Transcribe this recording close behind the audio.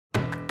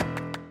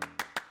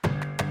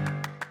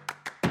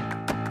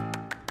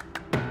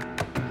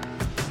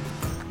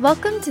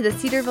Welcome to the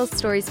Cedarville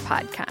Stories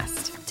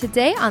podcast.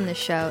 Today on the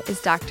show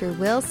is Dr.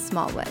 Will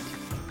Smallwood.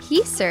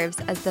 He serves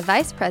as the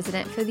Vice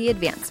President for the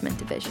Advancement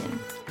Division.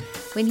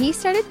 When he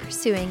started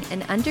pursuing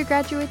an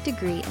undergraduate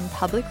degree in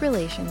public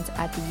relations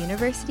at the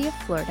University of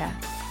Florida,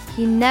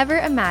 he never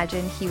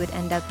imagined he would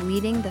end up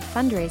leading the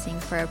fundraising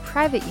for a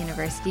private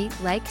university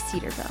like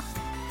Cedarville.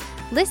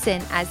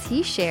 Listen as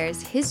he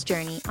shares his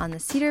journey on the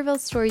Cedarville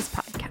Stories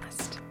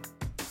podcast.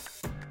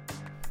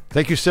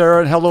 Thank you,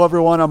 Sarah, and hello,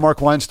 everyone. I'm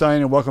Mark Weinstein,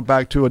 and welcome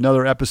back to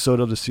another episode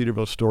of the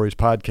Cedarville Stories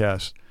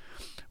podcast.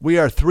 We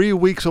are 3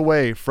 weeks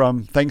away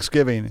from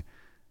Thanksgiving,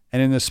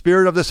 and in the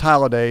spirit of this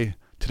holiday,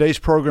 today's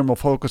program will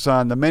focus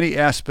on the many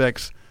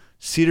aspects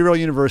Cedarville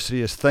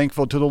University is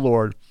thankful to the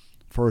Lord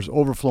for his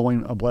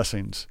overflowing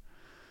blessings.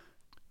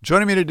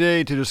 Joining me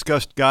today to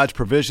discuss God's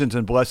provisions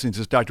and blessings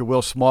is Dr.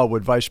 Will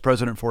Smallwood, Vice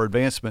President for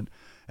Advancement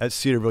at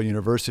Cedarville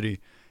University.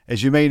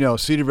 As you may know,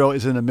 Cedarville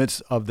is in the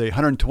midst of the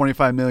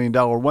 $125 million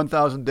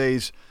 1,000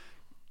 Days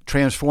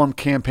Transform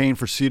campaign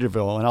for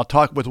Cedarville, and I'll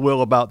talk with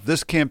Will about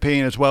this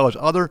campaign as well as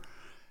other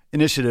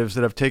initiatives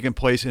that have taken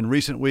place in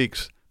recent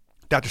weeks.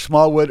 Dr.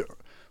 Smallwood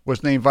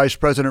was named Vice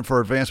President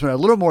for Advancement a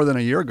little more than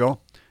a year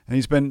ago, and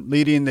he's been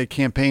leading the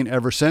campaign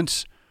ever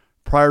since.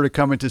 Prior to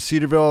coming to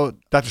Cedarville,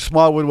 Dr.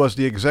 Smallwood was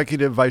the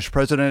Executive Vice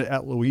President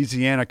at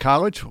Louisiana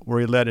College,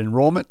 where he led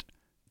enrollment,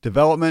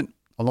 development,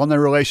 alumni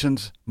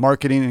relations,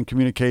 marketing, and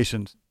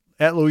communications.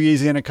 At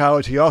Louisiana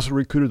College, he also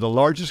recruited the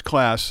largest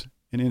class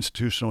in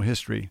institutional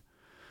history.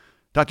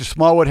 Dr.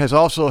 Smallwood has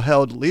also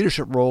held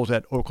leadership roles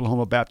at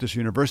Oklahoma Baptist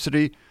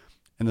University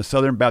and the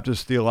Southern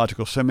Baptist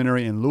Theological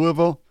Seminary in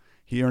Louisville.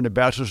 He earned a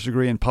bachelor's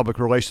degree in public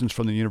relations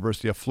from the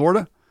University of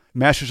Florida,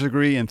 master's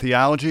degree in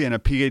theology, and a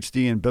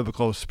PhD in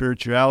biblical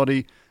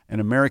spirituality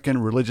and American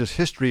religious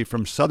history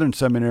from Southern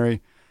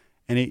Seminary,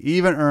 and he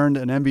even earned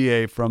an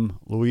MBA from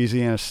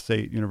Louisiana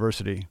State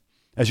University.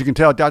 As you can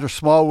tell, Dr.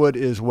 Smallwood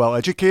is well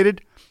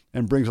educated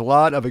and brings a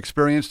lot of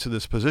experience to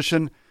this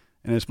position,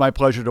 and it's my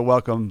pleasure to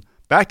welcome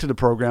back to the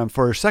program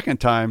for a second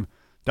time,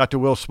 Dr.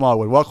 Will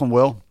Smallwood. Welcome,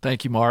 Will.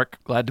 Thank you, Mark.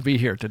 Glad to be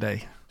here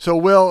today. So,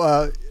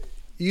 Will,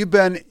 you've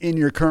been in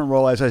your current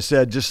role, as I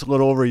said, just a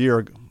little over a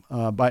year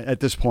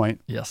at this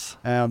point. Yes.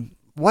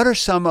 What are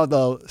some of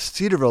the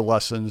Cedarville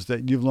lessons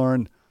that you've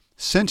learned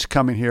since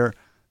coming here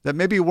that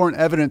maybe weren't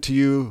evident to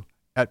you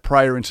at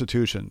prior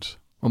institutions?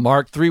 Well,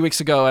 Mark, 3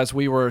 weeks ago, as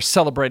we were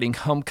celebrating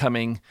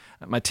homecoming,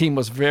 my team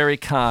was very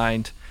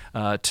kind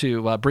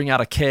to bring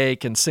out a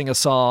cake and sing a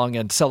song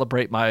and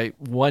celebrate my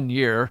 1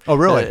 year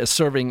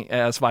serving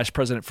as Vice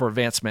President for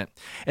Advancement.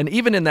 And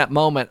even in that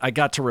moment, I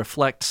got to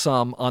reflect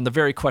some on the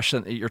very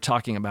question that you're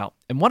talking about.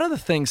 And one of the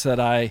things that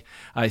I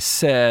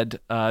said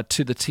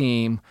to the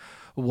team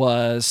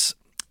was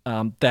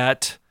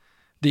that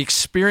the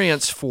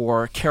experience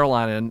for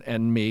Caroline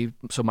and me,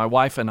 so my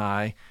wife and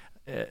I,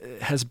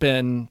 has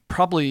been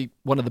probably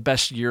one of the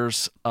best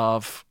years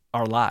of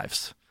our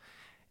lives.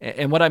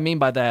 And what I mean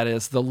by that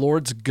is the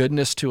Lord's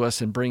goodness to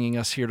us in bringing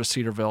us here to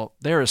Cedarville.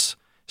 There is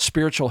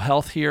spiritual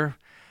health here,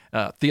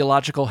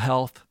 theological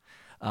health,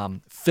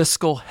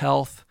 fiscal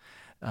health.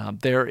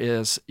 There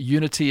is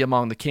unity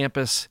among the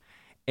campus.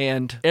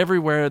 And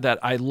everywhere that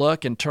I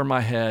look and turn my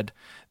head,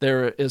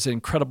 there is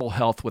incredible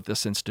health with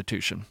this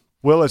institution.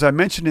 Well, as I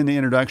mentioned in the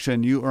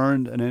introduction, you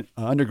earned an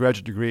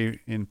undergraduate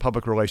degree in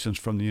public relations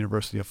from the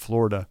University of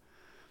Florida.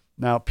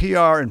 Now,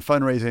 PR and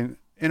fundraising,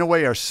 in a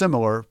way, are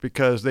similar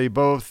because they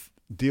both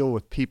deal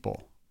with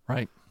people.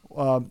 Right.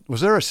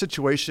 Was there a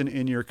situation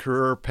in your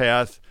career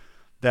path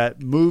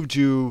that moved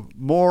you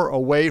more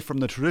away from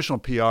the traditional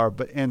PR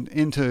and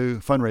into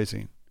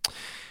fundraising?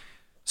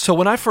 So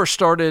when I first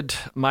started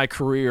my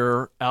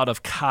career out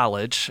of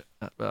college,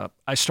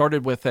 I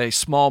started with a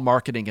small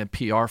marketing and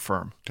PR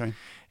firm. Okay.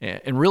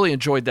 And really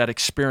enjoyed that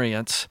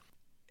experience.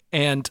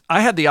 And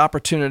I had the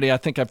opportunity, I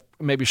think I've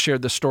maybe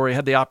shared this story, I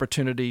had the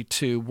opportunity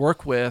to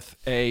work with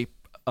a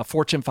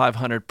Fortune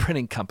 500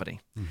 printing company.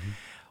 Mm-hmm.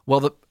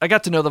 Well, I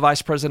got to know the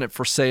vice president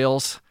for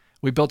sales.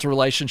 We built a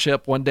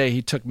relationship. One day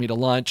he took me to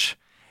lunch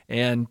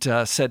and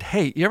said,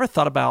 "Hey, you ever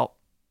thought about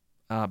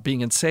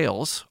being in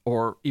sales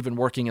or even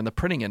working in the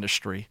printing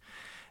industry?"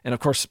 And of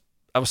course,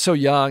 I was so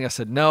young. I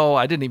said, no,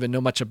 I didn't even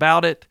know much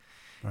about it.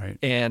 Right.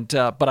 And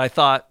but I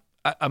thought,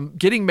 I'm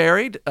getting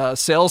married.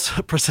 Sales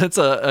presents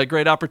a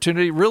great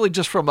opportunity, really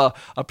just from a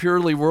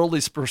purely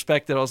worldly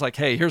perspective. I was like,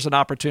 hey, here's an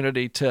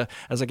opportunity to,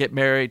 as I get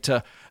married,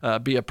 to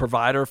be a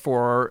provider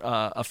for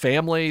a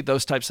family,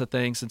 those types of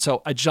things. And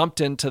so I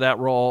jumped into that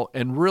role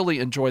and really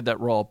enjoyed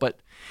that role. But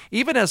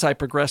even as I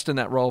progressed in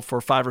that role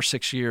for 5 or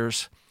 6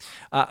 years,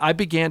 I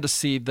began to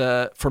see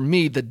for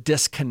me, the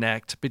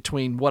disconnect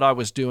between what I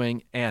was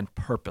doing and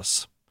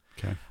purpose.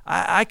 Okay.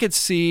 I could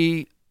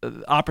see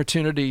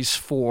opportunities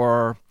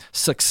for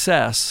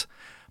success,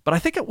 but I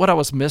think what I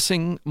was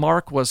missing,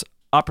 Mark, was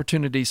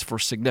opportunities for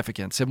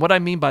significance. And what I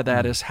mean by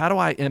that is, how do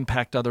I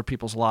impact other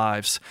people's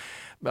lives?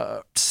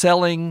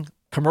 Selling,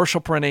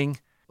 commercial printing,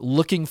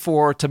 looking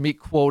to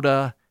meet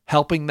quota,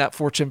 helping that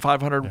Fortune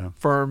 500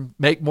 firm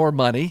make more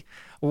money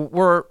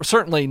were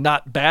certainly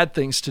not bad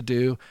things to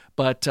do,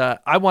 but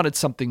I wanted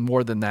something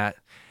more than that.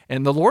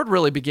 And the Lord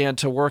really began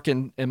to work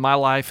in my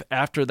life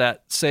after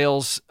that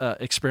sales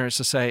experience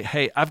to say,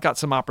 hey, I've got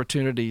some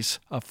opportunities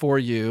for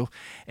you.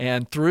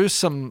 And through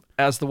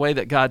as the way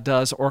that God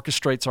does,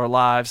 orchestrates our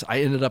lives,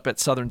 I ended up at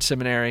Southern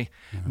Seminary,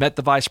 met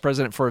the vice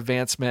president for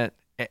advancement,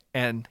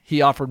 and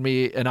he offered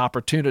me an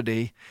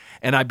opportunity.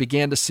 And I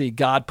began to see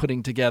God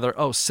putting together,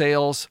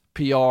 sales,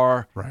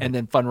 PR, and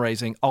then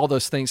fundraising. All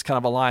those things kind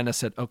of aligned. I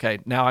said, okay,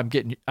 now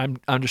I'm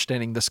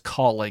understanding this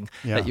calling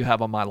that you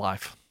have on my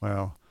life.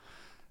 Wow.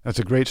 That's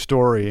a great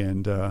story,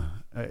 and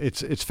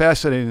it's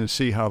fascinating to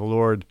see how the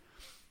Lord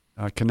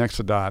connects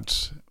the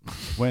dots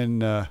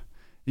when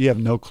you have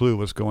no clue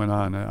what's going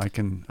on. I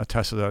can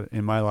attest to that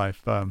in my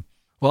life.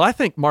 Well, I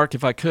think, Mark,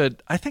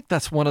 I think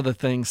that's one of the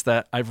things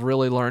that I've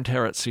really learned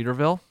here at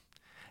Cedarville,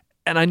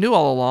 and I knew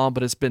all along,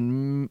 but it's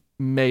been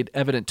made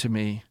evident to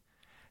me,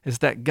 is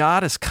that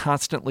God is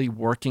constantly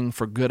working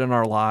for good in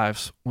our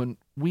lives when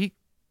we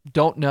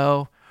don't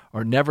know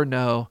or never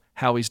know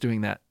how he's doing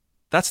that.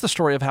 That's the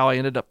story of how I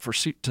ended up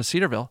to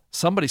Cedarville.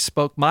 Somebody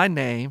spoke my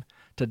name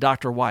to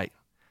Dr. White.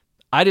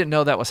 I didn't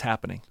know that was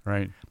happening.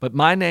 Right. But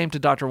my name to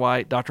Dr.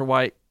 White, Dr.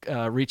 White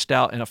reached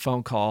out in a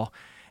phone call,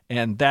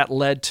 and that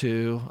led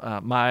to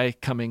my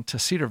coming to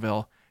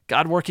Cedarville.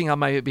 God working on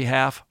my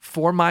behalf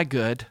for my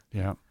good,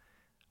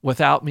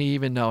 without me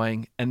even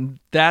knowing.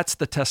 And that's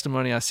the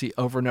testimony I see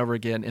over and over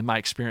again in my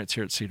experience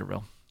here at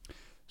Cedarville.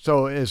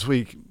 So as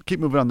we keep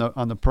moving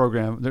on the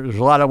program, there's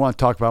a lot I want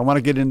to talk about. I want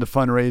to get into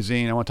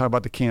fundraising. I want to talk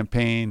about the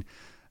campaign,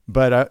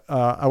 but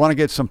I want to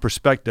get some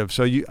perspective.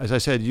 So you, as I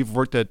said, you've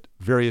worked at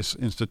various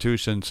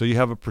institutions, so you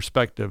have a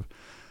perspective.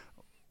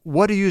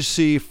 What do you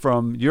see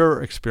from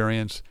your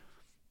experience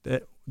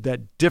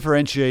that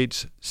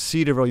differentiates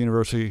Cedarville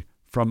University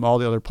from all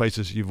the other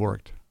places you've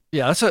worked?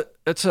 Yeah,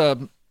 it's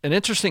an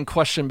interesting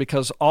question,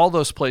 because all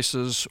those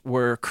places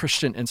were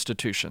Christian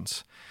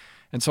institutions.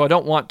 And so I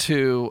don't want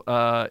to,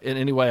 in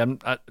any way, I'm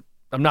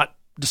not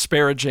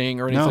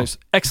disparaging or anything. No.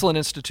 Excellent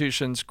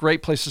institutions,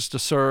 great places to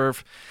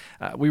serve.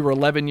 We were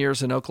 11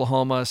 years in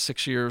Oklahoma,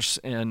 6 years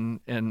in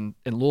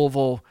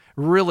Louisville.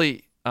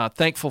 Really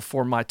thankful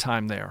for my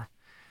time there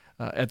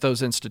at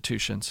those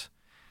institutions.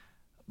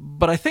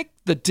 But I think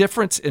the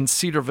difference in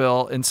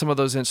Cedarville in some of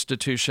those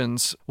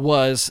institutions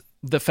was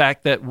the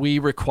fact that we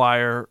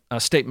require a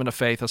statement of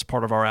faith as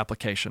part of our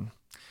application.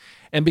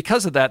 And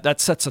because of that, that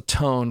sets a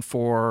tone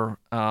for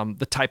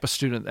the type of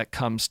student that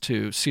comes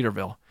to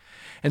Cedarville.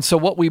 And so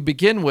what we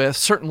begin with,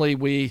 certainly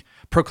we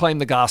proclaim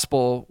the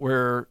gospel.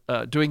 We're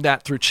doing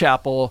that through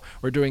chapel.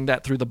 We're doing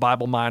that through the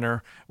Bible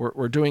Minor.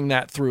 We're doing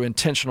that through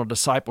intentional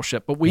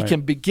discipleship. But we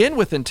can begin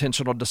with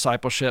intentional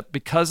discipleship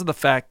because of the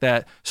fact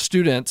that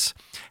students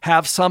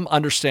have some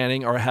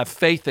understanding or have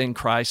faith in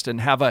Christ and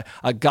have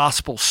a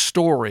gospel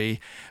story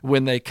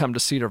when they come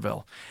to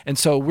Cedarville. And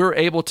so we're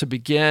able to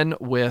begin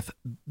with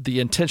the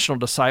intentional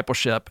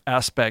discipleship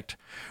aspect,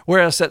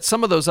 whereas at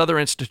some of those other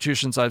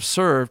institutions I've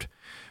served,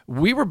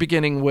 we were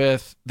beginning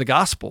with the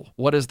gospel.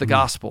 What is the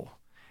gospel?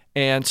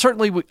 And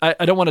certainly,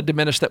 I don't want to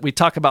diminish that we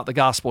talk about the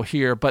gospel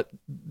here, but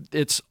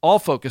it's all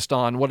focused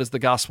on what is the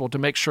gospel to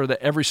make sure that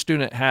every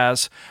student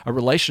has a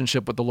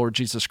relationship with the Lord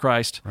Jesus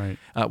Christ,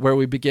 where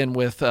we begin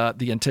with the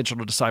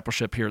intentional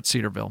discipleship here at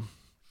Cedarville.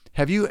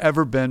 Have you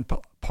ever been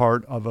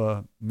part of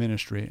a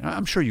ministry?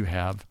 I'm sure you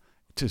have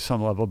to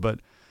some level, but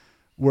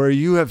where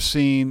you have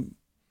seen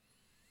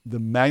the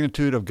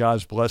magnitude of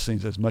God's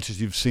blessings as much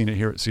as you've seen it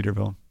here at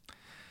Cedarville?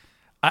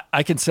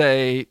 I can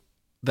say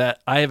that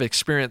I have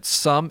experienced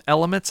some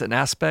elements and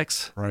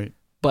aspects,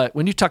 but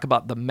when you talk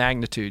about the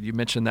magnitude, you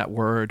mentioned that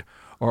word,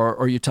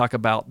 or you talk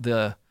about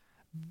the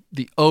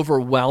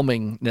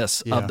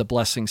overwhelmingness of the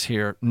blessings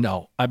here.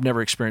 No, I've never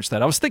experienced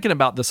that. I was thinking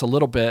about this a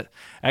little bit,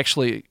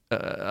 actually,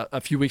 a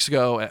few weeks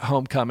ago at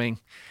homecoming,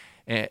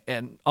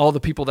 and all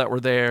the people that were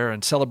there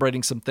and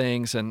celebrating some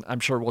things, and I'm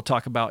sure we'll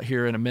talk about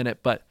here in a minute,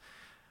 but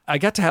I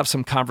got to have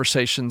some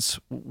conversations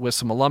with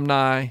some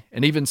alumni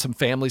and even some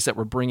families that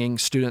were bringing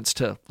students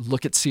to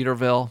look at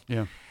Cedarville.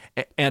 Yeah.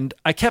 And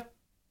I kept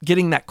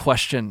getting that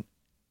question.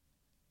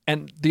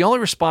 And the only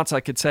response I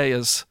could say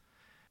is,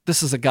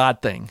 this is a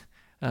God thing,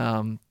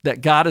 that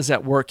God is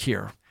at work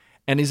here.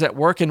 And he's at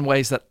work in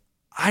ways that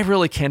I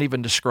really can't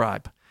even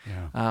describe.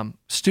 Yeah.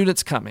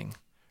 Students coming,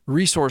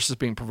 resources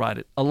being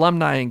provided,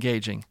 alumni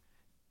engaging,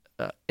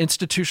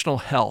 institutional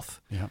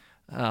health. Yeah.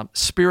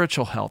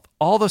 Spiritual health,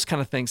 all those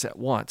kind of things at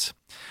once.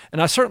 And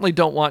I certainly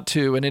don't want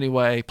to in any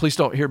way, please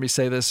don't hear me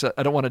say this,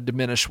 I don't want to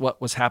diminish what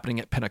was happening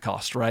at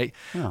Pentecost, right?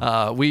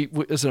 Yeah.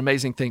 It's an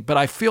amazing thing, but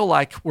I feel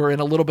like we're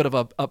in a little bit of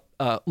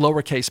a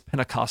lowercase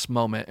Pentecost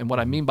moment. And what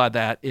I mean by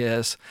that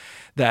is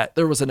that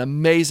there was an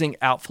amazing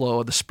outflow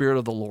of the Spirit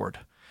of the Lord.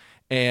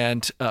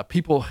 And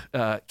people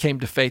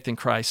came to faith in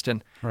Christ.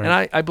 And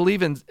I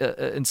believe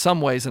in some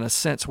ways, in a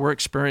sense, we're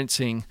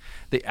experiencing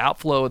the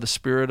outflow of the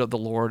Spirit of the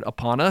Lord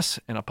upon us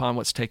and upon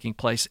what's taking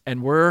place.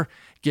 And we're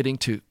getting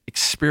to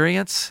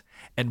experience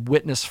and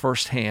witness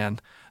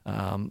firsthand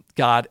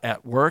God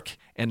at work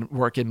and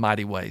work in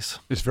mighty ways.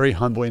 It's very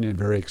humbling and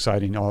very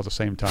exciting all at the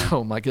same time.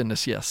 Oh, my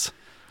goodness, yes.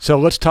 So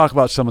let's talk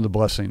about some of the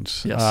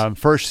blessings. Yes.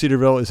 First,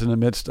 Cedarville is in the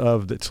midst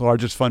of its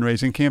largest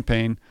fundraising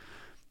campaign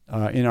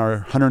in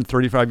our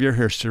 135-year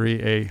history,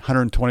 a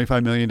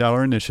 $125 million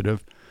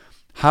initiative.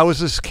 How is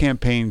this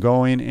campaign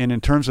going? And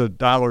in terms of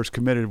dollars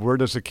committed, where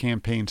does the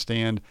campaign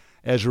stand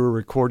as we're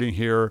recording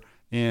here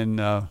in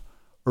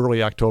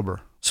early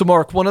October? So,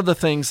 Mark, one of the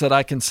things that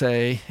I can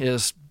say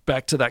is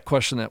back to that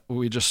question that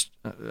we just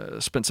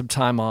spent some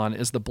time on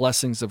is the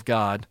blessings of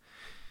God.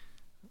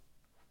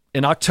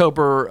 In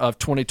October of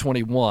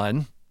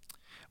 2021,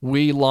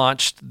 we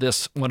launched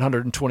this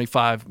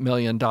 $125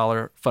 million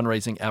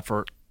fundraising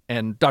effort.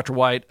 And Dr.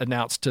 White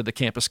announced to the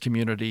campus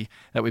community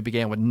that we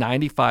began with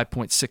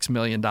 $95.6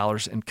 million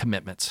in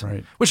commitments,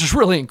 right, which is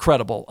really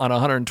incredible on a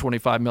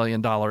 $125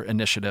 million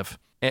initiative,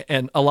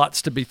 and a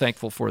lot's to be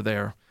thankful for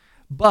there.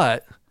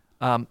 But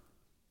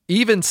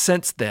even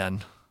since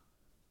then,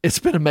 it's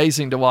been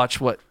amazing to watch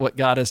what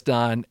God has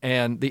done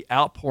and the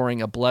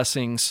outpouring of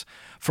blessings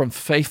from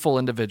faithful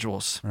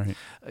individuals, right,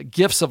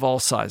 gifts of all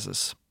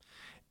sizes.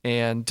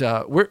 And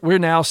we're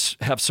now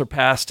have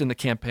surpassed in the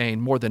campaign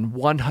more than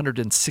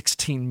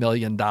 $116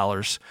 million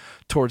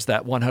towards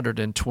that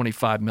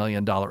 $125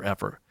 million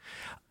effort.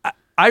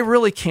 I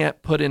really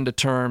can't put into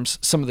terms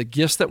some of the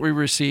gifts that we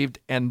received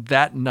and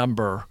that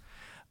number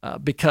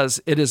because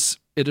it is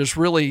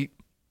really,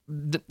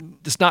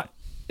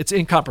 it's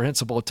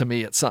incomprehensible to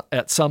me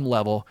at some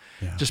level,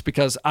 just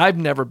because I've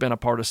never been a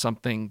part of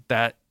something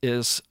that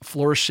is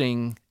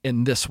flourishing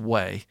in this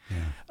way.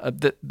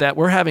 That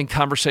we're having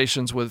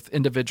conversations with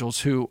individuals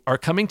who are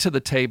coming to the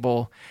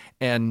table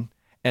and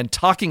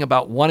talking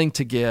about wanting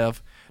to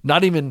give,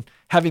 not even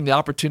having the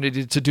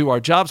opportunity to do our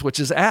jobs,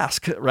 which is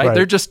ask, right?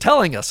 They're just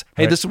telling us,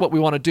 hey, this is what we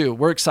want to do.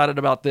 We're excited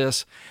about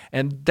this.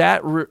 And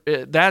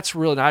that's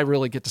really, and I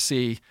really get to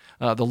see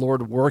the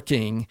Lord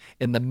working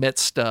in the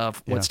midst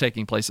of what's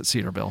taking place at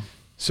Cedarville.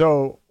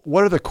 So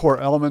what are the core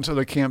elements of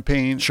the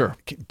campaign? Sure.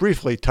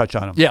 Briefly touch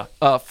on them.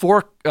 Yeah.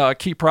 4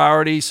 key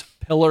priorities,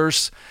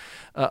 pillars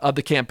of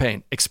the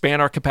campaign.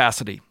 Expand our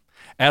capacity.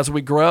 As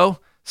we grow,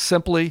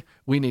 simply,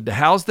 we need to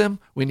house them,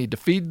 we need to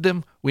feed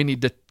them, we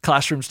need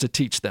classrooms to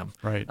teach them.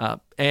 Right.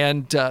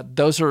 And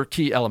those are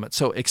key elements.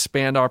 So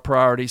expand our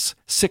priorities,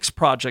 6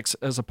 projects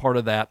as a part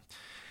of that.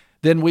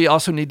 Then we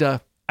also need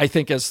to, I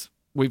think as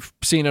we've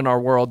seen in our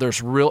world,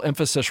 there's real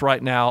emphasis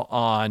right now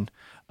on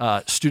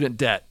student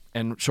debt.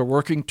 And so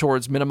working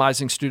towards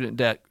minimizing student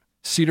debt.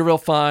 Cedarville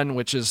Fund,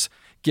 which is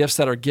gifts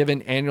that are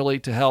given annually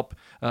to help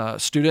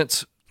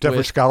students.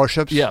 Different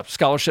scholarships? Yeah,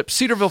 scholarships.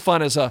 Cedarville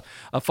Fund is a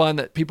fund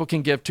that people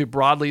can give to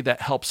broadly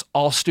that helps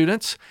all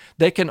students.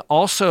 They can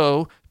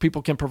also,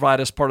 people can provide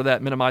as part of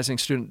that minimizing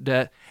student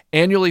debt,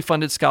 annually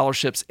funded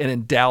scholarships and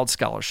endowed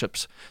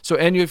scholarships. So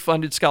annually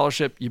funded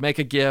scholarship, you make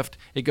a gift,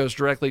 it goes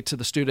directly to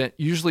the student.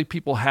 Usually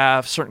people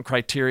have certain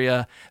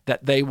criteria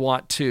that they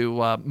want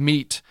to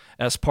meet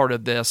as part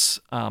of this,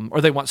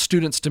 or they want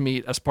students to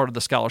meet as part of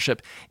the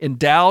scholarship.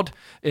 Endowed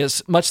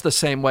is much the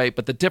same way,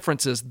 but the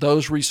difference is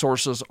those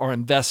resources are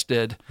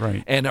invested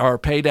and are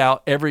paid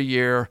out every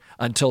year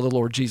until the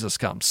Lord Jesus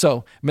comes.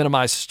 So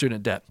minimize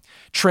student debt.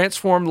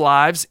 Transform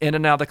lives in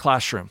and out of the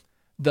classroom.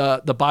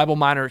 The Bible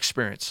minor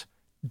experience,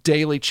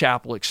 daily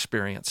chapel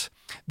experience,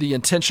 the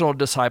intentional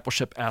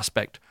discipleship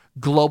aspect,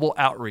 global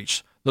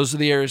outreach. Those are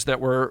the areas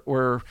that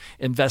we're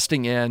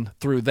investing in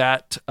through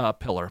that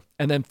pillar.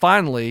 And then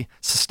finally,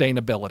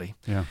 sustainability.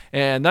 Yeah.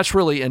 And that's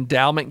really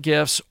endowment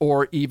gifts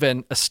or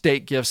even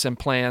estate gifts and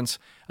plans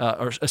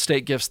or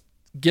estate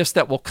gifts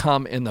that will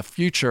come in the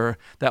future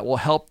that will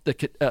help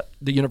the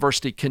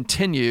university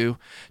continue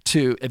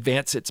to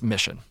advance its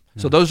mission.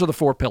 So those are the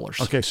 4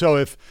 pillars. Okay, so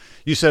if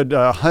you said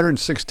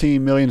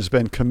 $116 million has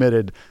been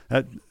committed,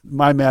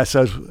 my math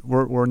says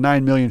we're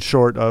 $9 million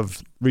short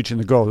of reaching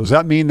the goal. Does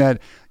that mean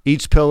that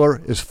each pillar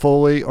is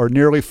fully or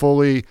nearly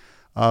fully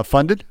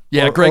funded?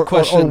 Yeah, great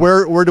question.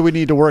 Or where do we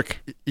need to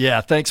work? Yeah,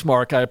 thanks,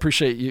 Mark. I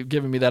appreciate you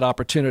giving me that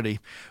opportunity.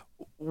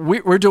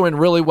 We're doing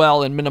really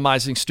well in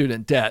minimizing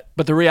student debt,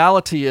 but the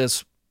reality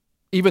is,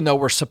 even though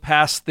we're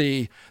surpassed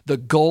the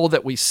goal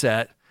that we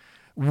set,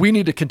 we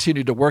need to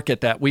continue to work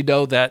at that. We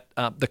know that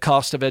the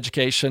cost of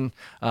education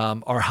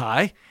are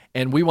high,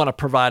 and we want to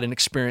provide an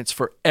experience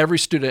for every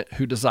student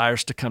who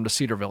desires to come to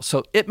Cedarville.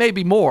 So it may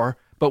be more,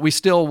 but we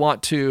still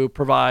want to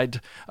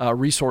provide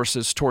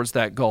resources towards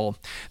that goal.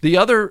 The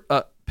other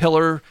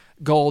pillar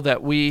goal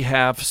that we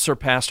have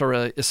surpassed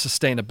already is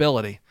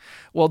sustainability.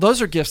 Well,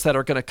 those are gifts that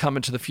are going to come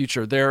into the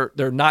future.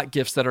 They're not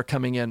gifts that are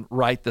coming in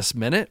right this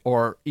minute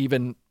or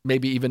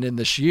maybe even in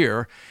this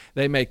year.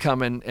 They may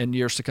come in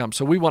years to come.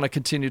 So we want to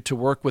continue to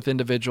work with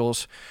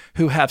individuals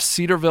who have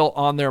Cedarville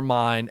on their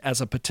mind as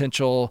a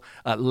potential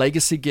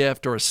legacy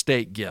gift or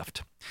estate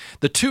gift.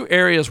 The 2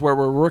 areas where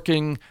we're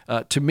working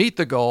to meet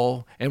the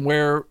goal and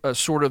where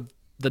sort of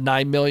the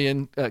 $9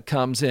 million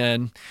comes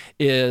in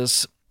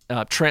is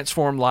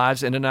transform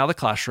lives in and out of the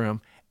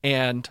classroom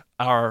and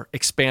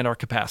expand our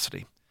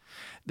capacity.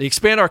 The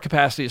expand our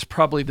capacity is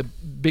probably the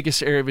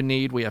biggest area of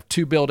need. We have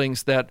 2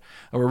 buildings that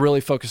we're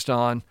really focused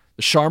on.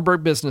 the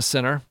Schaumburg Business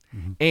Center,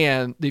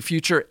 and the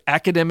future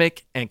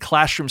academic and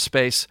classroom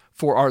space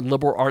for our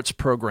liberal arts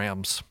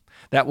programs.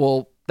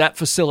 That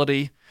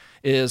facility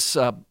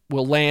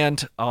will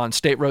land on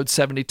State Road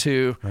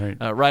 72,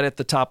 right at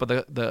the top of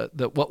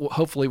the what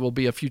hopefully will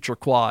be a future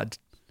quad.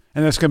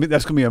 And that's gonna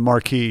be a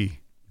marquee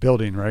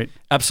building, right?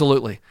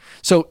 Absolutely.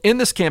 So in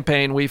this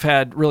campaign, we've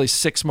had really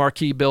 6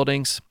 marquee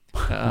buildings,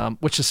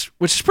 which is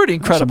pretty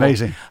incredible.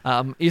 That's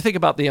amazing. You think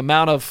about the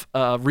amount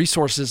of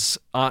resources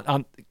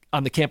on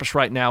the campus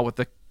right now with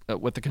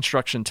the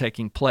construction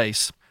taking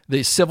place.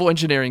 The Civil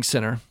Engineering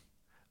Center,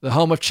 the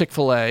home of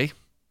Chick-fil-A,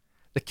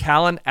 the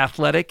Callan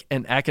Athletic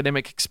and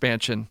Academic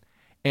Expansion,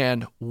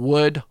 and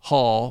Wood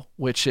Hall,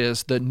 which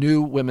is the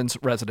new women's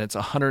residence,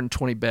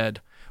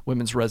 120-bed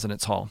women's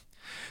residence hall.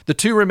 The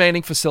 2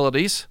 remaining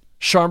facilities,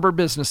 Schaumburg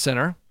Business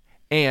Center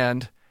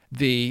and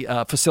the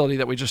facility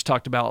that we just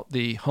talked about,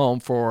 the home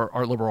for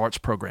our liberal arts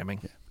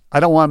programming. I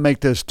don't want to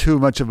make this too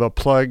much of a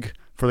plug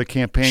for the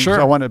campaign.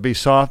 Sure. I want it to be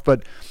soft,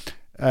 but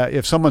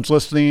if someone's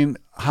listening,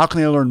 how can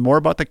they learn more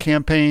about the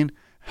campaign?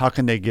 How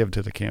can they give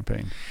to the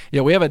campaign?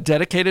 Yeah, we have a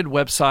dedicated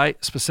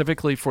website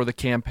specifically for the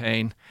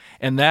campaign,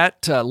 and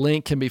that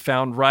link can be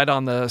found right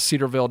on the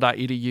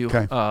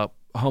cedarville.edu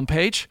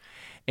homepage,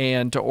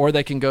 or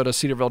they can go to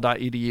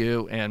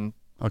cedarville.edu and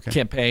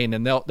campaign,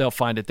 and they'll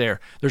find it there.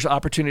 There's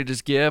opportunities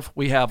to give.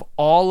 We have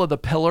all of the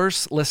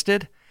pillars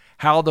listed,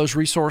 how those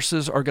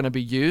resources are going to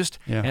be used,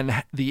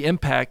 and the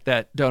impact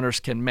that donors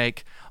can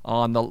make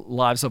on the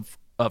lives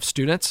of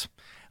students,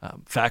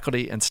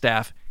 faculty, and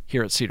staff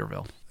here at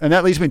Cedarville. And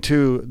that leads me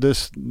to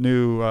this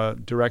new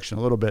direction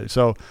a little bit.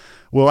 So,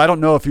 Will, I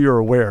don't know if you're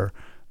aware,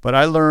 but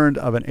I learned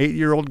of an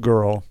 8-year-old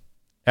girl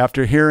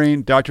after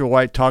hearing Dr.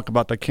 White talk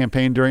about the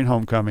campaign during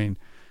homecoming,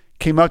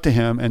 came up to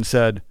him and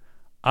said,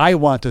 I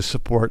want to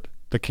support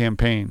the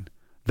campaign.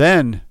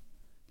 Then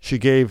she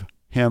gave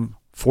him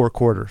 4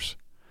 quarters.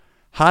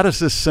 How does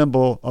this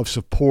symbol of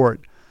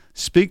support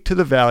speak to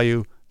the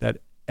value that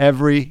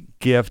every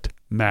gift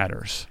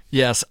matters?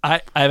 Yes,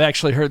 I've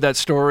actually heard that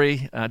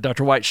story.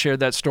 Dr. White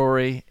shared that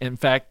story. In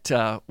fact,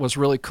 was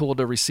really cool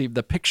to receive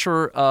the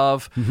picture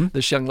of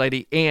this young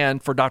lady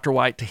and for Dr.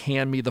 White to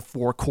hand me the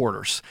 4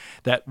 quarters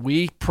that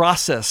we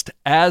processed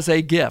as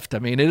a gift. I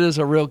mean, it is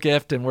a real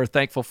gift, and we're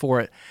thankful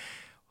for it.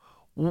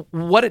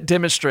 What it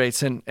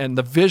demonstrates and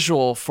the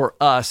visual for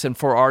us and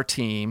for our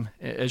team,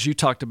 as you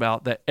talked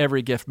about, that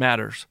every gift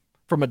matters.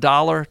 From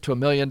 $1 to $1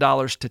 million to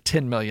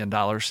 $10 million.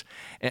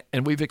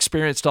 And we've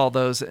experienced all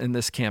those in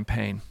this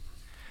campaign.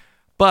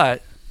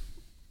 But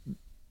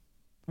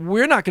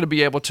we're not going to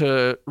be able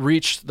to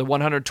reach the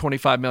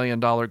 $125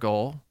 million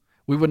goal.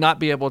 We would not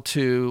be able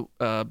to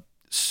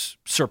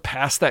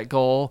surpass that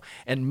goal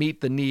and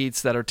meet the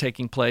needs that are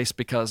taking place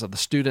because of the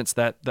students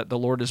that the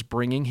Lord is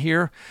bringing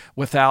here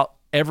without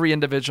every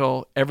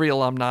individual, every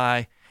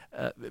alumni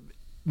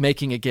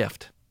making a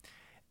gift.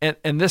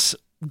 And this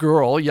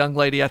girl, young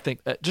lady, I think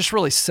just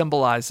really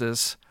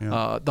symbolizes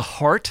the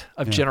heart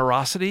of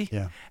generosity.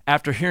 Yeah.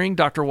 After hearing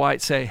Dr.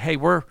 White say, hey,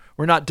 we're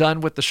not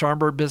done with the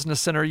Schaumburg Business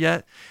Center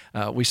yet.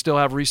 We still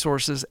have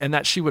resources, and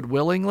that she would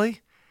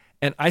willingly,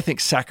 and I think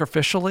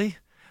sacrificially,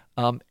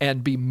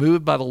 and be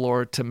moved by the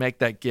Lord to make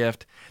that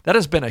gift. That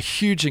has been a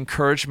huge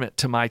encouragement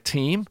to my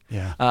team.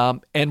 Yeah.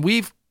 And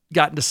we've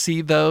gotten to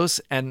see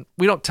those, and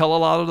we don't tell a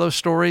lot of those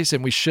stories,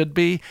 and we should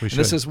be.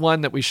 This is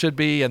one that we should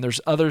be, and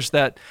there's others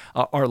that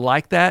are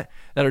like that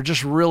are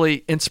just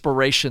really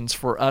inspirations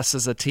for us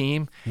as a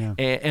team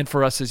and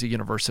for us as a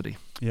university.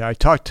 Yeah, I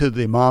talked to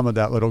the mom of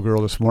that little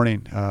girl this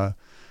morning,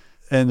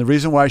 and the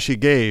reason why she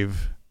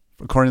gave,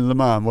 according to the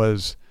mom,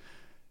 was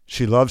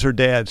she loves her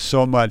dad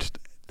so much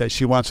that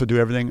she wants to do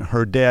everything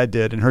her dad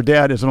did, and her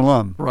dad is an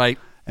alum. Right.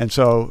 And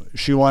so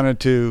she wanted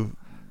to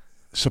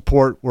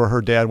support where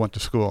her dad went to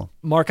school.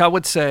 Mark, I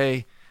would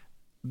say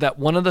that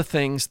one of the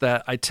things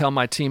that I tell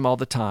my team all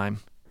the time,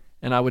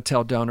 and I would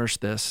tell donors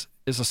this,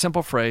 is a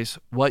simple phrase: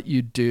 what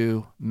you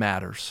do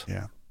matters.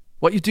 Yeah.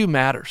 What you do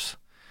matters.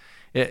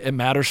 It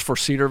matters for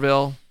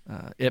Cedarville.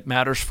 It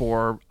matters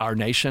for our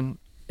nation.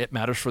 It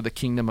matters for the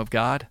kingdom of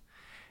God.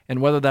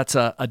 And whether that's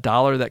a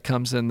dollar that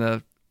comes in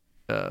the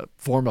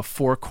form of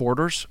 4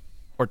 quarters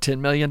or $10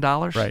 million,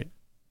 right?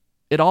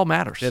 It all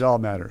matters. It all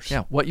matters.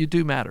 Yeah. What you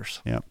do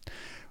matters. Yeah.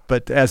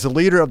 But as the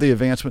leader of the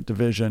advancement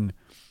division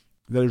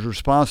that is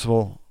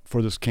responsible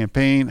for this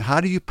campaign,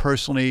 how do you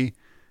personally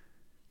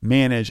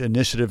manage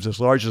initiatives as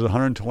large as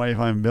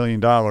 $125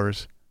 million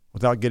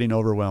without getting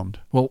overwhelmed?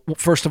 Well,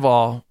 first of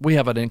all, we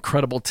have an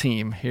incredible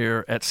team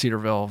here at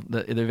Cedarville.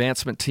 The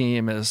advancement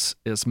team is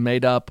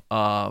made up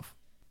of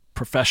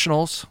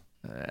professionals.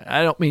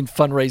 I don't mean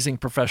fundraising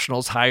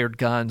professionals, hired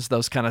guns,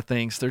 those kind of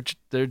things.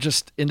 They're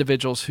just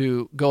individuals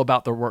who go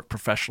about their work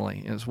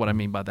professionally, is what I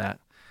mean by that.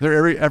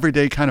 They're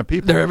everyday kind of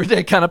people. They're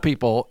everyday kind of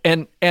people.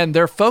 And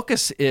their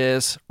focus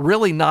is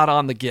really not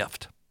on the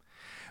gift.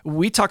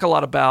 We talk a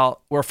lot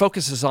about where our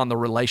focus is on the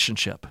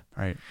relationship.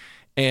 Right.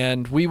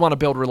 And we want to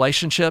build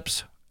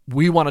relationships.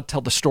 We want to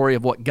tell the story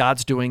of what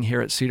God's doing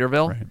here at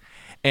Cedarville. Right.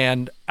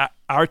 And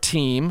our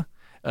team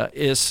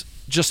is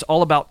just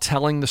all about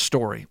telling the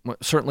story.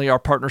 Certainly our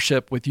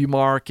partnership with you,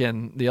 Mark,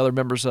 and the other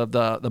members of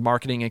the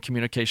marketing and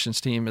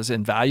communications team is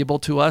invaluable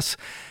to us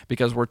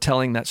because we're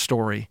telling that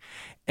story.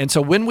 And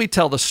so when we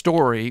tell the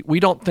story, we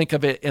don't think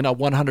of it in a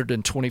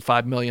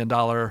 $125 million,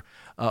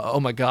 oh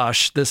my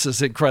gosh, this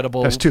is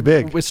incredible. That's too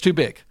big. It's too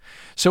big.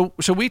 So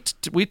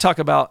we talk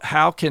about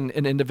how can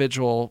an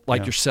individual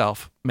like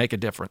yourself make a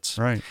difference.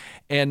 Right.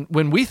 And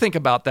when we think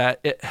about that,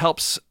 it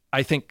helps,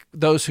 I think,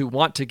 those who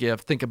want to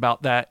give think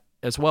about that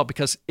as well.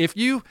 Because if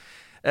you,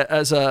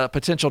 as a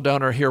potential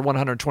donor, hear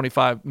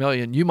 $125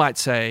 million, you might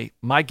say,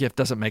 my gift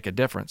doesn't make a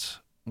difference.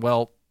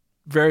 Well,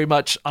 very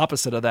much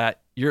opposite of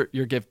that. Your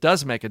gift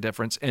does make a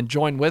difference, and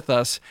join with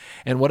us,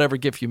 and whatever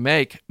gift you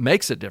make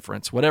makes a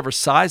difference. Whatever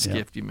size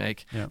gift you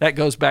make, that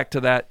goes back to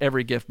that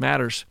every gift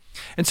matters.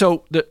 And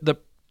so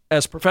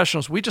as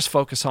professionals, we just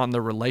focus on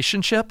the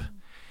relationship,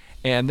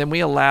 and then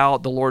we allow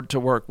the Lord to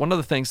work. One of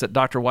the things that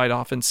Dr. White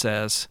often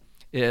says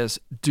is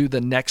do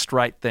the next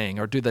right thing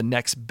or do the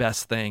next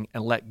best thing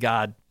and let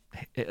God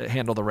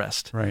handle the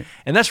rest. Right.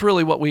 And that's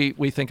really what we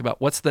think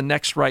about. What's the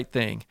next right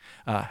thing?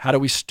 How do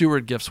we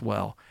steward gifts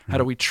well? How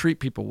do we treat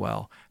people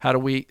well? How do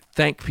we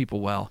thank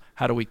people well?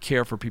 How do we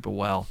care for people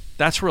well?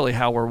 That's really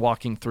how we're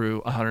walking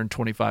through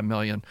 $125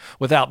 million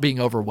without being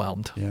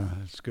overwhelmed. Yeah,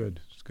 that's good.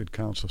 It's good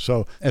counsel.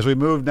 So as we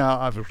move now,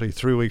 obviously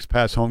 3 weeks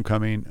past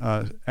homecoming,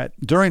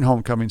 during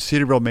homecoming,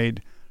 Cedarville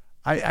made,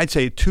 I'd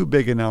say, 2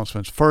 big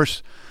announcements.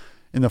 First,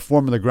 in the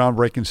form of the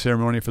groundbreaking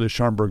ceremony for the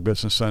Schaumburg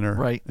Business Center,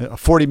 right? A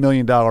 $40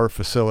 million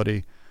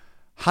facility.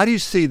 How do you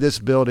see this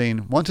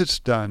building, once it's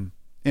done,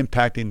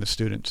 impacting the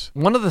students?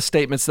 One of the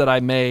statements that I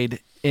made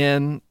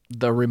in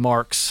the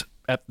remarks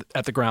at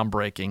the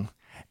groundbreaking,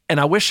 and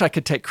I wish I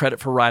could take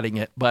credit for writing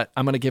it, but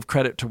I'm going to give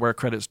credit to where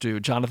credit's due.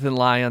 Jonathan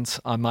Lyons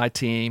on my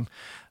team,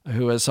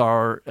 who is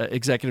our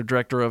executive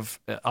director of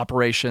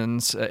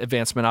operations,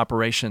 advancement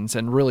operations,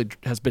 and really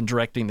has been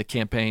directing the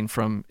campaign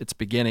from its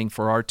beginning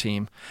for our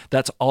team.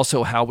 That's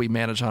also how we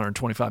manage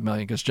 $125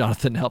 million, because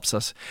Jonathan helps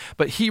us.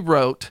 But he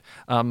wrote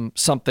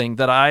something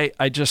that I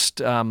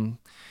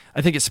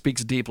think it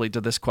speaks deeply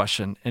to this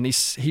question. And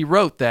he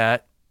wrote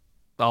that,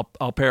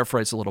 I'll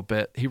paraphrase a little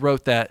bit. He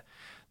wrote that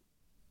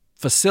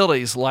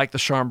facilities like the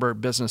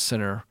Schaumburg Business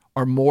Center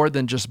are more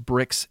than just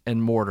bricks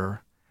and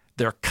mortar.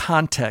 They're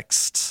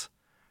contexts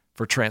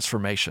for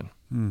transformation.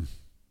 And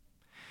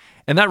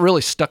that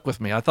really stuck with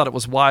me. I thought it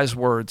was wise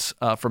words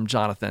from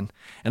Jonathan,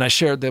 and I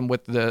shared them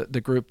with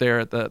the group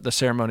there at the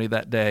ceremony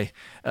that day.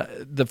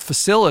 The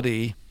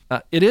facility,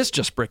 it is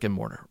just brick and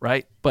mortar,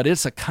 right? But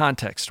it's a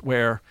context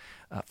where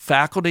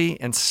faculty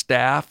and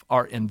staff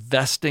are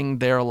investing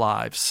their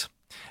lives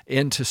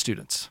into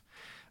students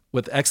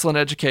with excellent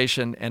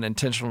education and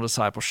intentional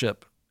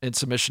discipleship in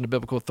submission to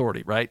biblical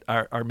authority, right?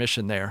 Our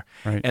mission there.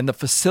 Right. And the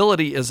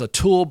facility is a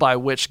tool by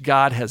which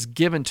God has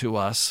given to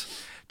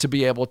us to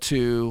be able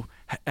to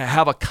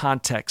have a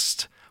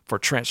context for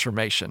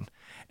transformation.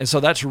 And so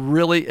that's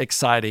really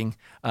exciting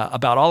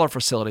about all our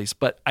facilities.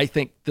 But I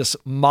think this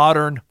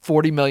modern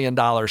 $40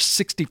 million,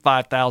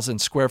 65,000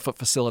 square foot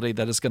facility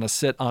that is going to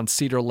sit on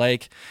Cedar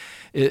Lake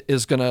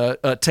is going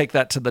to take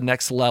that to the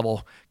next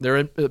level.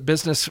 Their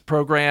business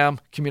program,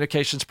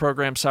 communications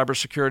program,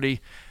 cybersecurity,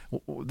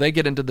 they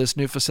get into this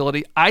new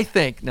facility. I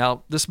think,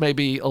 now this may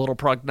be a little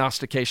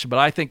prognostication, but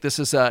I think this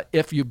is a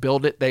if you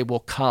build it, they will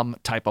come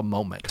type of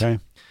moment. Okay.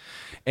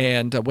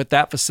 And with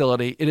that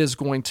facility, it is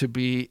going to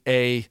be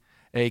a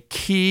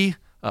key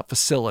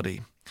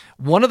facility.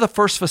 One of the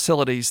first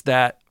facilities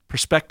that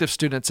prospective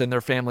students and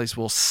their families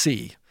will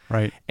see.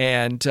 Right.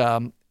 And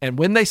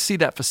when they see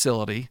that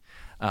facility,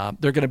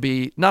 they're going to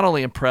be not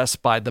only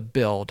impressed by the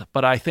build,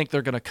 but I think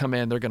they're going to come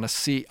in, they're going to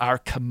see our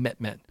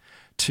commitment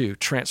to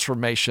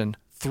transformation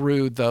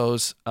through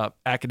those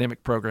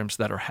academic programs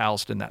that are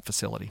housed in that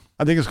facility.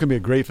 I think it's going to be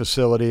a great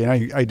facility,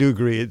 and I do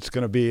agree it's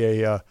going to be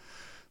a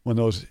one of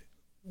those,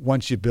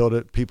 once you build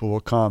it, people will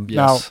come.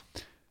 Yes.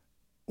 Now,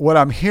 what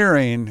I'm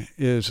hearing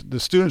is the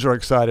students are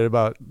excited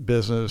about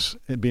business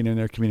and being in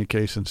their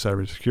communications,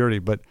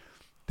 cybersecurity, but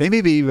they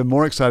may be even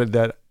more excited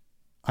that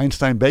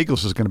Einstein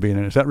Bagels is going to be in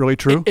it. Is that really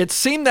true? It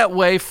seemed that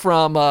way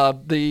from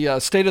the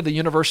State of the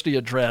University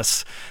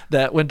address,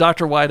 that when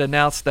Dr. White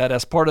announced that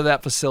as part of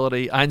that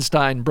facility,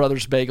 Einstein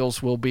Brothers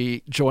Bagels will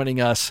be joining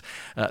us,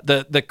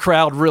 the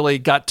crowd really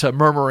got to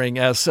murmuring,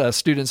 as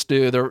students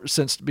do. There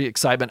seems to be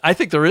excitement. I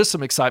think there is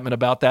some excitement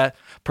about that.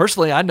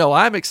 Personally, I know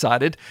I'm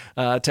excited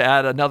to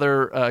add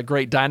another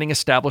great dining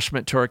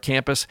establishment to our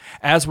campus.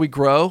 As we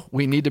grow,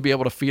 we need to be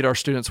able to feed our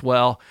students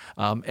well,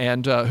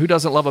 and who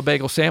doesn't love a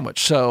bagel sandwich?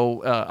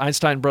 So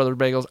Einstein Brother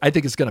Bagels, I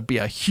think it's going to be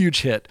a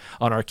huge hit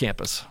on our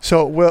campus.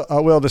 So,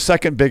 Will, the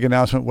second big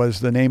announcement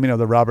was the naming of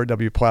the Robert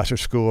W. Plaster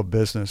School of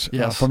Business.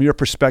 Yes. From your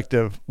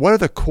perspective, what are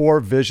the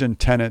core vision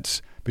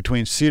tenets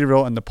between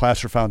Cedarville and the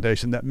Plaster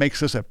Foundation that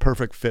makes this a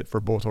perfect fit for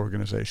both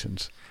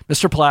organizations?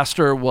 Mr.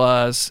 Plaster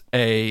was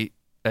a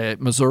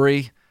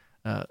Missouri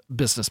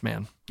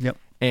businessman. Yep.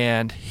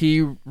 And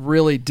he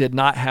really did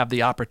not have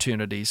the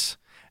opportunities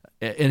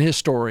in his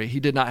story, he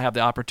did not have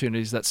the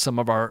opportunities that some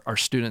of our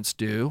students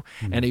do.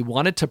 And he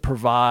wanted to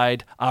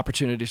provide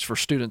opportunities for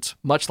students,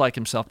 much like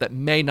himself, that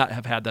may not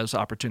have had those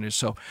opportunities.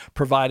 So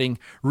providing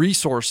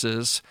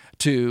resources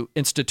to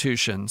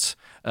institutions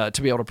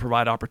to be able to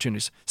provide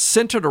opportunities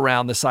centered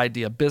around this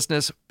idea of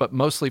business, but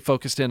mostly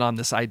focused in on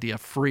this idea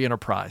of free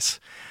enterprise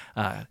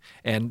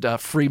and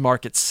free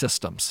market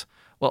systems.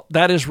 Well,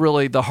 that is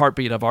really the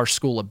heartbeat of our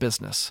School of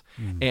Business.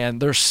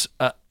 And there's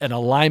an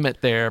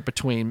alignment there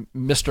between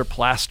Mr.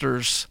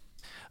 Plaster's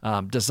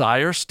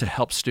desires to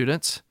help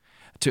students,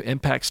 to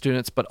impact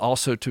students, but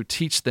also to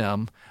teach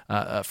them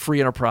free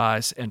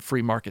enterprise and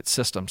free market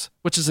systems,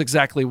 which is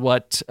exactly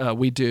what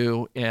we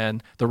do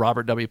in the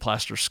Robert W.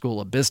 Plaster School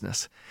of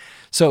Business.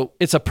 So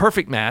it's a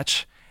perfect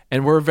match,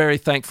 and we're very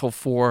thankful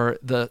for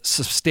the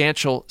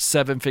substantial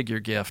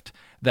 7-figure gift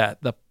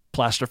that the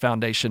Plaster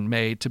Foundation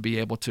made to be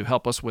able to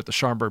help us with the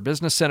Schaumburg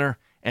Business Center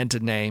and to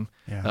name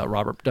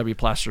Robert W.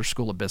 Plaster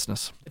School of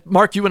Business.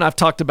 Mark, you and I have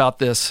talked about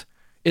this.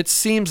 It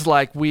seems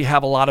like we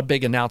have a lot of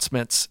big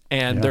announcements,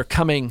 and they're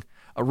coming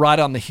right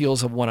on the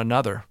heels of one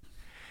another.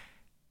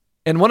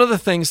 And one of the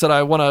things that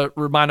I want to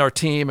remind our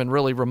team and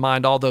really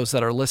remind all those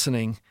that are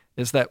listening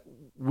is that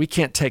we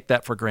can't take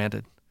that for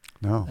granted.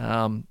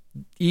 No.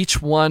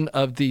 Each one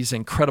of these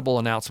incredible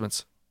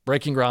announcements,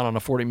 breaking ground on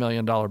a $40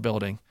 million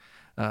building,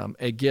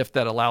 a gift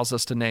that allows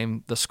us to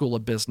name the School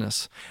of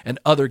Business, and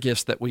other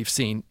gifts that we've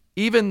seen,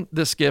 even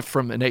this gift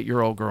from an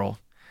 8-year-old girl.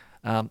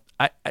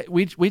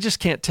 We just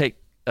can't take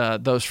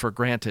those for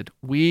granted.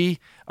 We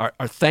are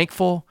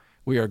thankful.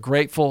 We are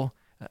grateful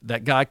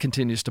that God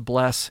continues to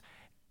bless.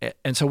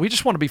 And so we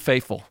just want to be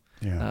faithful,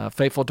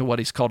 faithful to what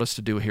he's called us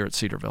to do here at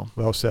Cedarville.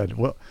 Well said.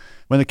 Well,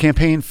 when the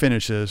campaign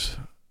finishes,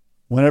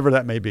 whenever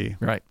that may be,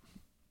 right,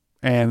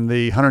 and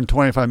the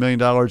 $125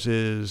 million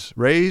is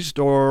raised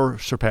or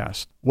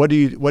surpassed, what do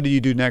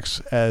you do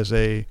next as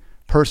a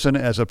person,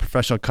 as a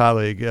professional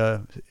colleague?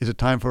 Is it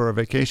time for a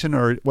vacation,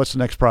 or what's the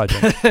next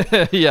project?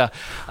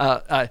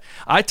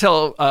 I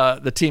tell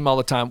the team all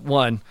the time,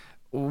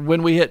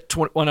 when we hit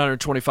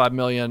 125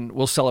 million,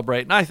 we'll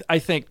celebrate. And I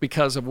think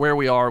because of where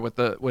we are with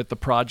the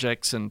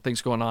projects and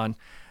things going on,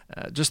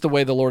 just the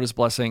way the Lord is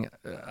blessing,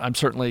 I'm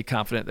certainly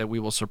confident that we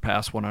will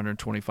surpass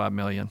 125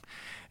 million.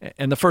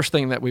 And the first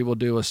thing that we will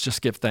do is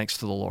just give thanks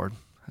to the Lord.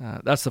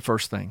 That's the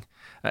first thing,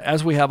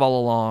 as we have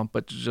all along,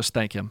 but just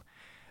thank him.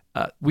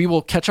 We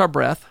will catch our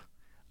breath,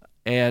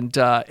 and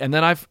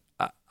then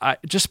I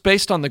just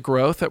based on the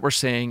growth that we're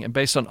seeing and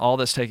based on all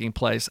that's taking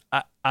place,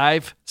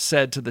 I've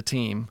said to the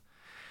team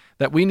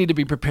that we need to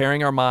be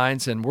preparing our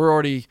minds, and we're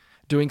already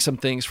doing some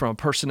things from a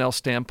personnel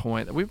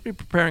standpoint, that we'd be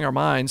preparing our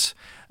minds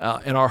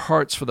and our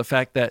hearts for the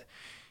fact that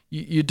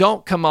you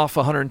don't come off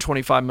a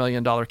 $125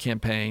 million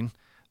campaign,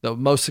 the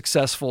most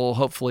successful,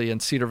 hopefully, in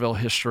Cedarville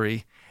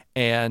history,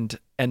 and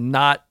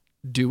not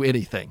do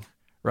anything,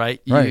 right?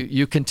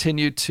 You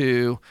continue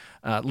to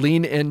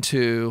lean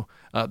into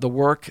the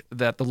work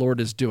that the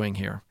Lord is doing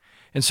here.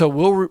 And so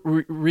we'll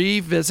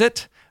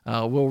revisit,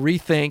 we'll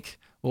rethink,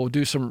 we'll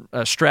do some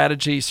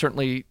strategy.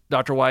 Certainly,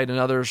 Dr. White and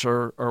others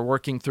are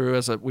working through,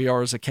 as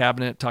a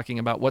cabinet, talking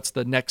about what's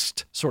the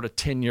next sort of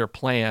 10-year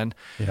plan.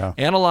 Yeah.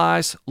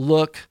 Analyze,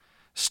 look,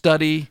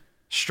 study,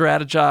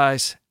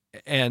 strategize,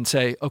 and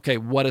say, okay,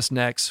 what is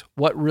next?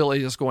 What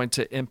really is going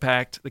to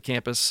impact the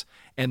campus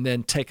and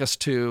then take us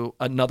to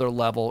another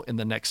level in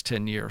the next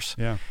 10 years?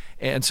 Yeah.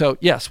 And so,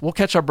 yes, we'll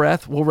catch our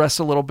breath. We'll rest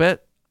a little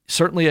bit.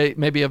 Certainly,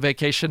 maybe a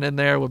vacation in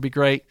there would be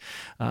great,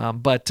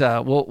 but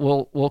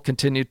we'll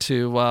continue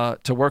to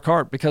work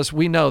hard, because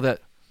we know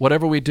that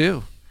whatever we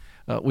do,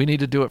 we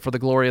need to do it for the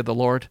glory of the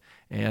Lord,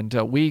 and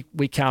we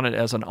count it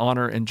as an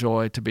honor and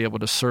joy to be able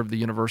to serve the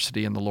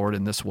university and the Lord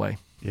in this way.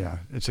 Yeah,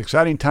 it's an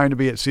exciting time to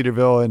be at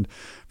Cedarville, and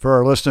for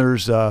our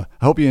listeners, I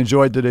hope you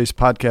enjoyed today's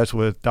podcast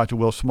with Dr.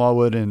 Will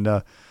Smallwood,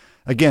 and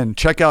again,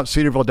 check out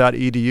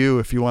cedarville.edu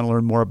if you want to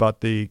learn more about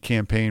the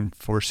campaign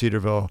for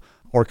Cedarville,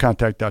 or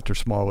contact Dr.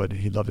 Smallwood.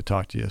 He'd love to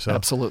talk to you. So,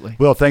 absolutely.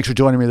 Will, thanks for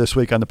joining me this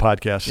week on the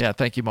podcast. Yeah,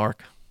 thank you,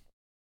 Mark.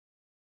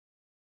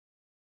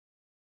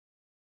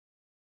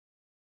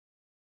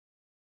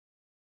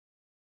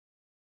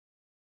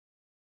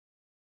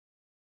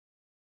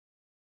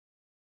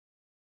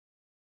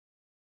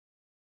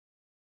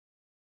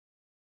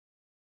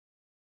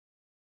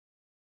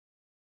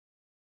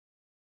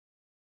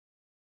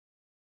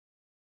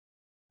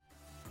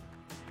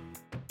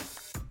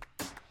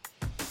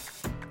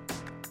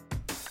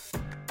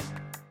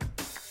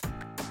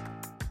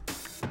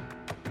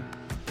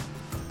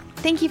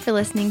 Thank you for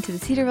listening to the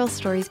Cedarville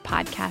Stories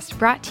podcast,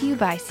 brought to you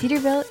by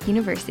Cedarville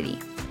University.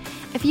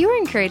 If you were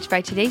encouraged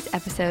by today's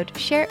episode,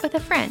 share it with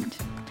a friend.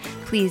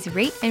 Please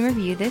rate and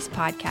review this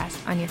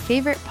podcast on your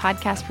favorite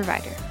podcast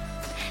provider.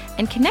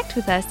 And connect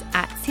with us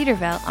at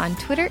Cedarville on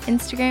Twitter,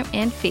 Instagram,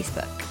 and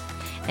Facebook.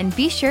 And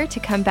be sure to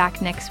come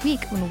back next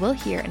week when we'll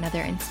hear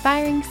another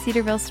inspiring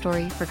Cedarville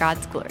story for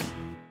God's glory.